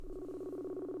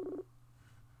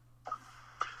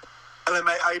Hello,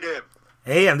 mate. How you doing?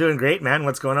 Hey, I'm doing great, man.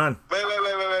 What's going on? Wait.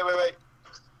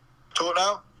 Talk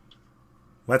now.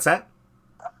 What's that?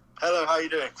 Hello, how you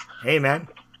doing? Hey, man.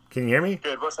 Can you hear me?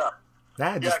 Good. What's up?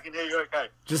 Nah, Yeah, I can hear you. Okay.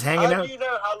 just hanging How out. do you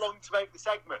know how long to make the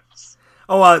segments?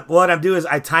 Oh, what I do is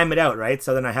I time it out, right?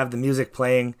 So then I have the music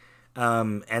playing,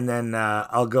 and then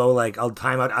I'll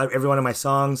time out every one of my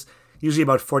songs, usually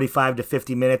about 45 to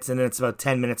 50 minutes, and then it's about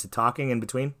 10 minutes of talking in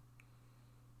between.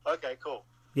 Okay, cool.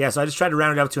 Yeah, so I just try to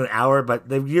round it up to an hour, but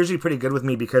they're usually pretty good with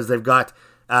me because they've got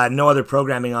no other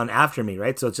programming on after me,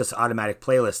 right? So it's just automatic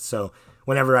playlists. So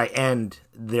whenever I end,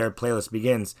 their playlist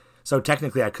begins. So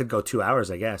technically, I could go 2 hours,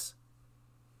 I guess.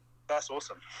 That's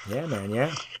awesome. Yeah, man.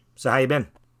 Yeah. So how you been?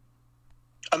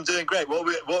 I'm doing great. What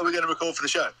are we going to record for the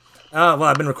show? Well,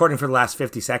 I've been recording for the last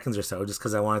 50 seconds or so, just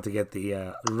because I wanted to get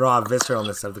the raw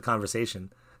visceralness of the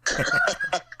conversation.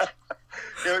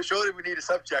 Surely we need a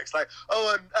subject. It's like,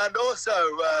 and also,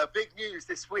 big news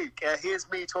this week. Here's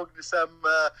me talking to some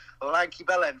lanky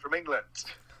bellend from England.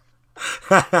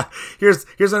 Here's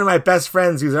one of my best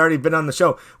friends who's already been on the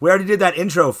show. We already did that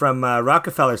intro from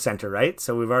Rockefeller Center, right?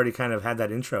 So we've already kind of had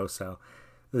that intro. So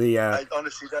I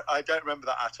honestly don't remember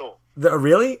that at all.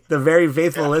 Really? The very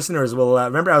faithful listeners will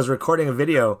remember. I was recording a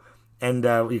video and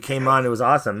you came on. It was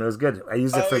awesome. It was good. I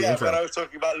used it for the intro. When I was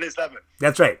talking about Liz Lemon.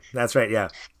 That's right. Yeah.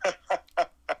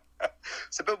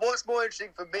 So, but what's more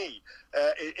interesting for me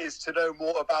is to know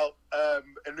more about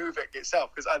Inuvik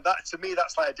itself, because that, to me,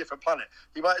 that's like a different planet.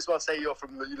 You might as well say you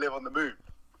live on the moon.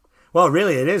 Well,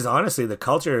 really, it is. Honestly, the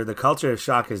culture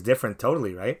shock is different,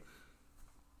 totally, right?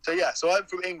 So I'm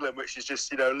from England, which is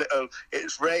just, little.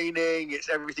 It's raining,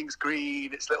 everything's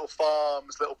green, it's little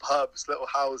farms, little pubs, little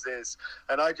houses,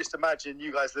 and I just imagine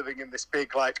you guys living in this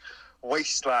big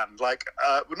wasteland,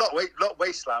 not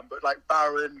wasteland, but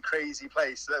barren, crazy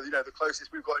place. The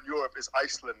closest we've got in Europe is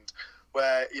Iceland,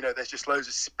 where there's just loads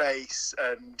of space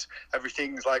and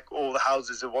everything's all the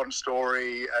houses are one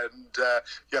story, and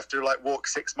you have to walk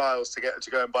 6 miles to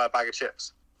go and buy a bag of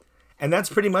chips. And that's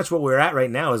pretty much what we're at right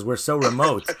now. Is we're so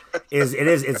remote.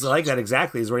 It's like that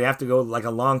exactly. Is where you have to go a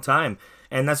long time,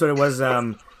 and that's what it was.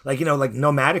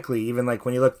 Nomadically, even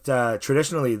when you looked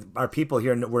traditionally, our people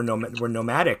here were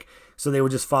nomadic. So they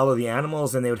would just follow the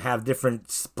animals, and they would have different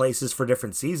places for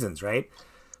different seasons, right?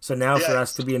 So now for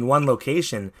us to be in one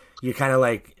location, you're kind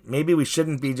of maybe we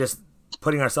shouldn't be just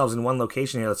putting ourselves in one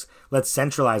location here. Let's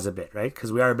centralize a bit, right?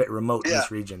 Because we are a bit remote in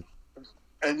this region.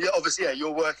 And obviously, you're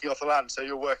working off the land, so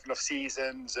you're working off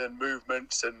seasons and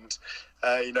movements and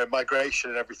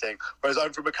migration and everything. Whereas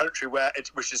I'm from a country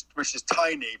which is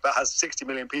tiny but has 60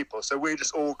 million people, so we're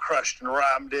just all crushed and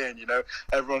rammed in.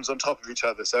 Everyone's on top of each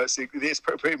other, so it's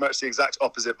pretty much the exact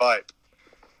opposite vibe.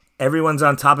 Everyone's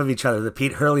on top of each other. The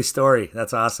Pete Hurley story.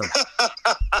 That's awesome.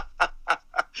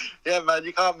 Yeah, man,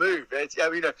 you can't move.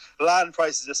 Land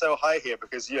prices are so high here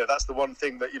because that's the one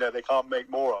thing that they can't make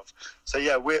more of.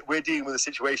 So we're dealing with a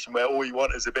situation where all you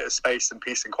want is a bit of space and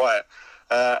peace and quiet,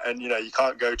 and you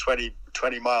can't go 20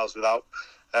 miles without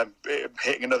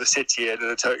hitting another city in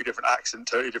a totally different accent,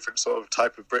 totally different sort of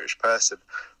type of British person.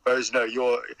 Whereas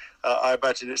I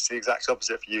imagine it's the exact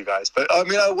opposite for you guys. But I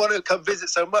want to come visit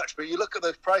so much, but you look at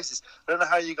those prices. I don't know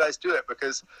how you guys do it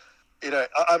because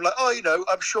I'm like,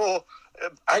 I'm sure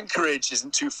Anchorage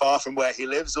isn't too far from where he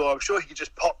lives, or I'm sure he could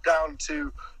just pop down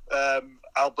to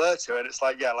Alberta, and it's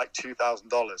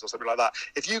 $2,000 or something like that.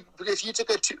 If you took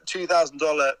a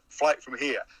 $2,000 flight from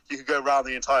here, you could go around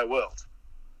the entire world.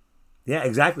 Yeah,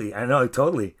 exactly. I know,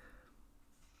 totally.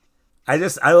 I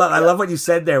love what you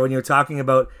said there when you were talking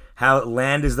about how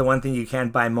land is the one thing you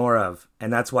can't buy more of,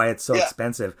 and that's why it's so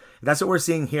expensive. That's what we're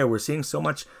seeing here. We're seeing so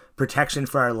much protection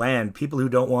for our land. People who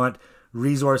don't want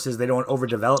resources, they don't want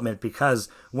overdevelopment, because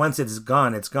once it's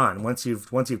gone, it's gone. Once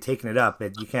you've taken it up,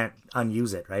 you can't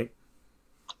unuse it, right?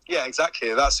 Yeah,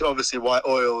 exactly. That's obviously why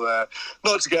oil.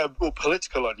 Not to get all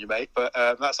political on you, mate, but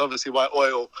that's obviously why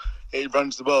oil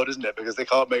runs the world, isn't it? Because they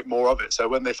can't make more of it. So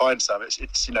when they find some,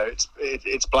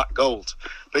 it's black gold.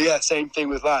 But yeah, same thing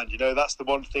with land. That's the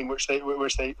one thing which they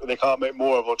can't make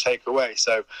more of or take away.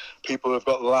 So people who've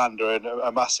got the land are in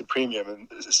a massive premium. And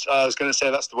I was going to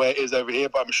say that's the way it is over here,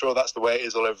 but I'm sure that's the way it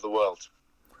is all over the world.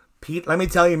 Pete, let me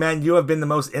tell you, man, you have been the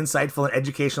most insightful and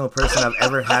educational person I've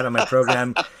ever had on my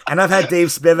program. And I've had Dave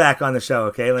Spivak on the show,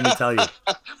 okay? Let me tell you.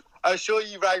 I'm sure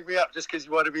you rang me up just because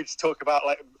you wanted me to talk about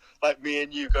like me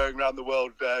and you going around the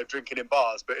world drinking in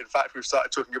bars, but in fact we've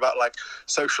started talking about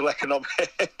social economics.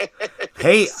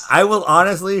 Hey, I will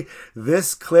honestly,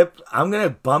 this clip, I'm gonna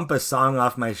bump a song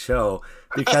off my show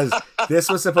because this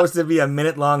was supposed to be a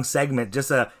minute-long segment,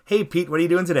 just a, hey, Pete, what are you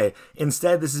doing today?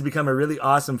 Instead, this has become a really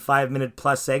awesome 5-minute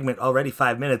plus segment, already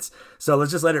 5 minutes. So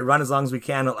let's just let it run as long as we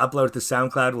can. We'll upload it to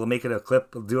SoundCloud. We'll make it a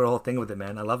clip. We'll do a whole thing with it,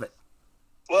 man. I love it.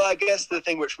 Well, I guess the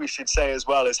thing which we should say as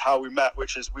well is how we met,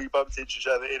 which is we bumped into each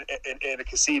other in a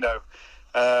casino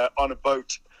on a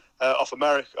boat off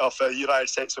the United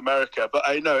States of America. But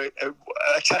I know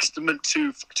a testament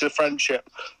to friendship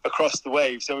across the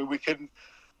waves. I mean, we couldn't,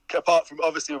 apart from,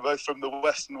 obviously we're both from the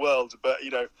Western world, but, you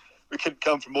know, we could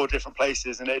come from all different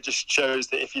places, and it just shows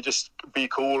that if you just be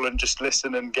cool and just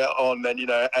listen and get on, then, you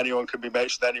know, anyone can be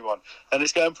mates with anyone. And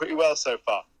it's going pretty well so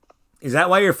far. Is that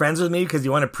why you're friends with me? Because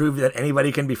you want to prove that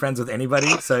anybody can be friends with anybody?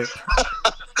 So,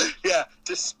 yeah,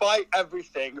 despite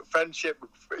everything, friendship,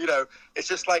 you know, it's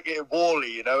just like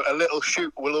Wall-E, you know, a little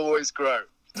shoot will always grow,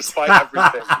 despite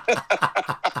everything.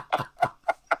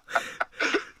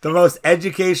 The most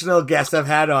educational guest I've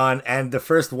had on, and the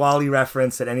first Wall-E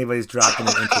reference that anybody's dropped in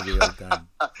an interview I've done.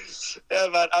 Yeah,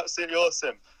 man, absolutely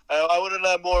awesome. I want to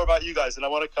learn more about you guys, and I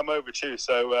want to come over too,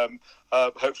 so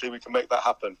hopefully we can make that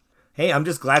happen. Hey, I'm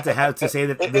just glad to say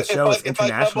that this show is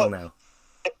international now.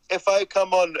 If I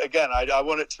come on again, I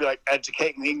want it to be like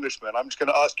educating the Englishman. I'm just going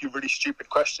to ask you really stupid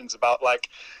questions about, like,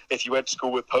 if you went to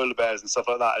school with polar bears and stuff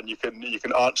like that, and you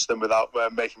can answer them without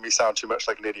making me sound too much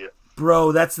like an idiot.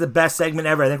 Bro, that's the best segment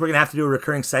ever. I think we're going to have to do a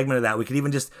recurring segment of that. We could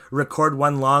even just record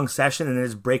one long session and then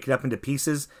just break it up into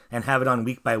pieces and have it on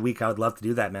week by week. I would love to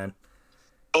do that, man.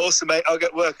 Awesome, mate. I'll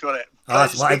get working on it.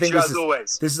 Awesome. Well, I think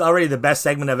this is already the best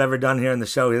segment I've ever done here on the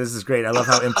show. This is great. I love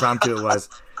how impromptu it was.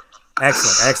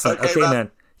 Excellent. Okay,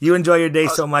 man. You enjoy your day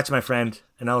so much, my friend,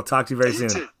 and I'll talk to you very soon.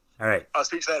 Too. All right. I'll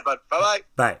speak to you later, bud. Bye-bye.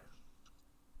 Bye.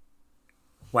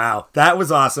 Wow, that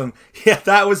was awesome. Yeah,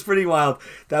 that was pretty wild.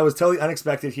 That was totally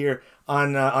unexpected here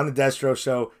on the Destro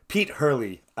Show. Pete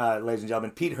Hurley, ladies and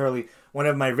gentlemen. Pete Hurley, one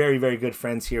of my very, very good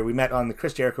friends here. We met on the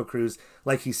Chris Jericho cruise,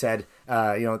 like he said.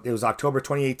 It was October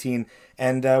 2018,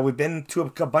 and we've been to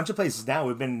a bunch of places now.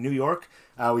 We've been in New York.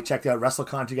 We checked out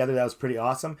WrestleCon together. That was pretty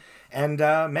awesome. And,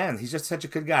 man, he's just such a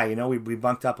good guy. You know, we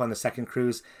bunked up on the second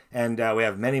cruise, and we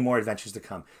have many more adventures to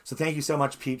come. So thank you so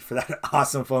much, Pete, for that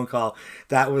awesome phone call.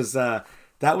 That was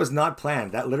not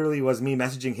planned. That literally was me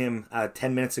messaging him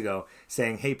 10 minutes ago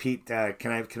saying, hey, Pete,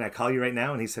 can I call you right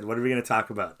now? And he said, what are we going to talk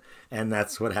about? And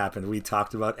that's what happened. We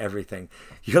talked about everything.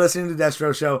 You're listening to the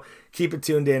Destro Show. Keep it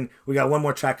tuned in. We got one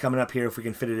more track coming up here if we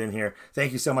can fit it in here.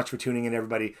 Thank you so much for tuning in,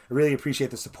 everybody. I really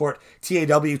appreciate the support.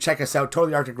 TAW, check us out.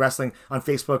 Totally Arctic Wrestling on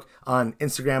Facebook, on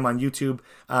Instagram, on YouTube.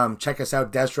 Check us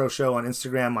out. Destro Show on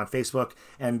Instagram, on Facebook,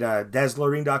 and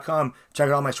DesLoreen.com. Check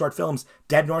out all my short films.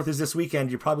 Dead North is this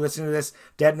weekend. You're probably listening to this.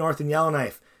 Dead North and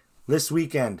Yellowknife. This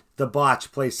weekend, The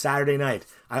Botch plays Saturday night.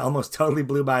 I almost totally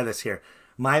blew by this here.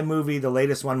 My movie, the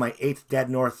latest one, my 8th Dead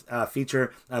North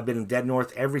feature. I've been in Dead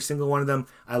North, every single one of them.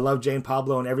 I love Jane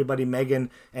Pablo and everybody, Megan,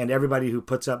 and everybody who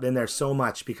puts up in there so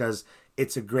much because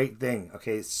it's a great thing.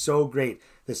 Okay, it's so great.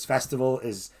 This festival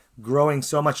is growing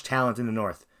so much talent in the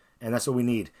North, and that's what we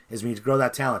need to grow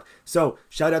that talent. So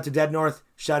shout out to Dead North.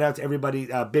 Shout out to everybody.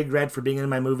 Big Red for being in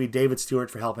my movie. David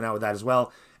Stewart for helping out with that as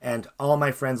well. And all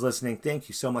my friends listening, thank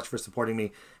you so much for supporting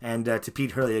me. And to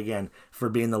Pete Hurley again for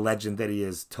being the legend that he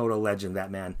is. Total legend,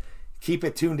 that man. Keep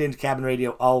it tuned into Cabin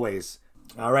Radio always.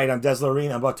 All right, I'm Des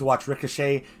Loreen. I'm about to watch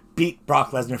Ricochet beat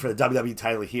Brock Lesnar for the WWE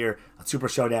title here on Super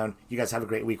Showdown. You guys have a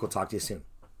great week. We'll talk to you soon.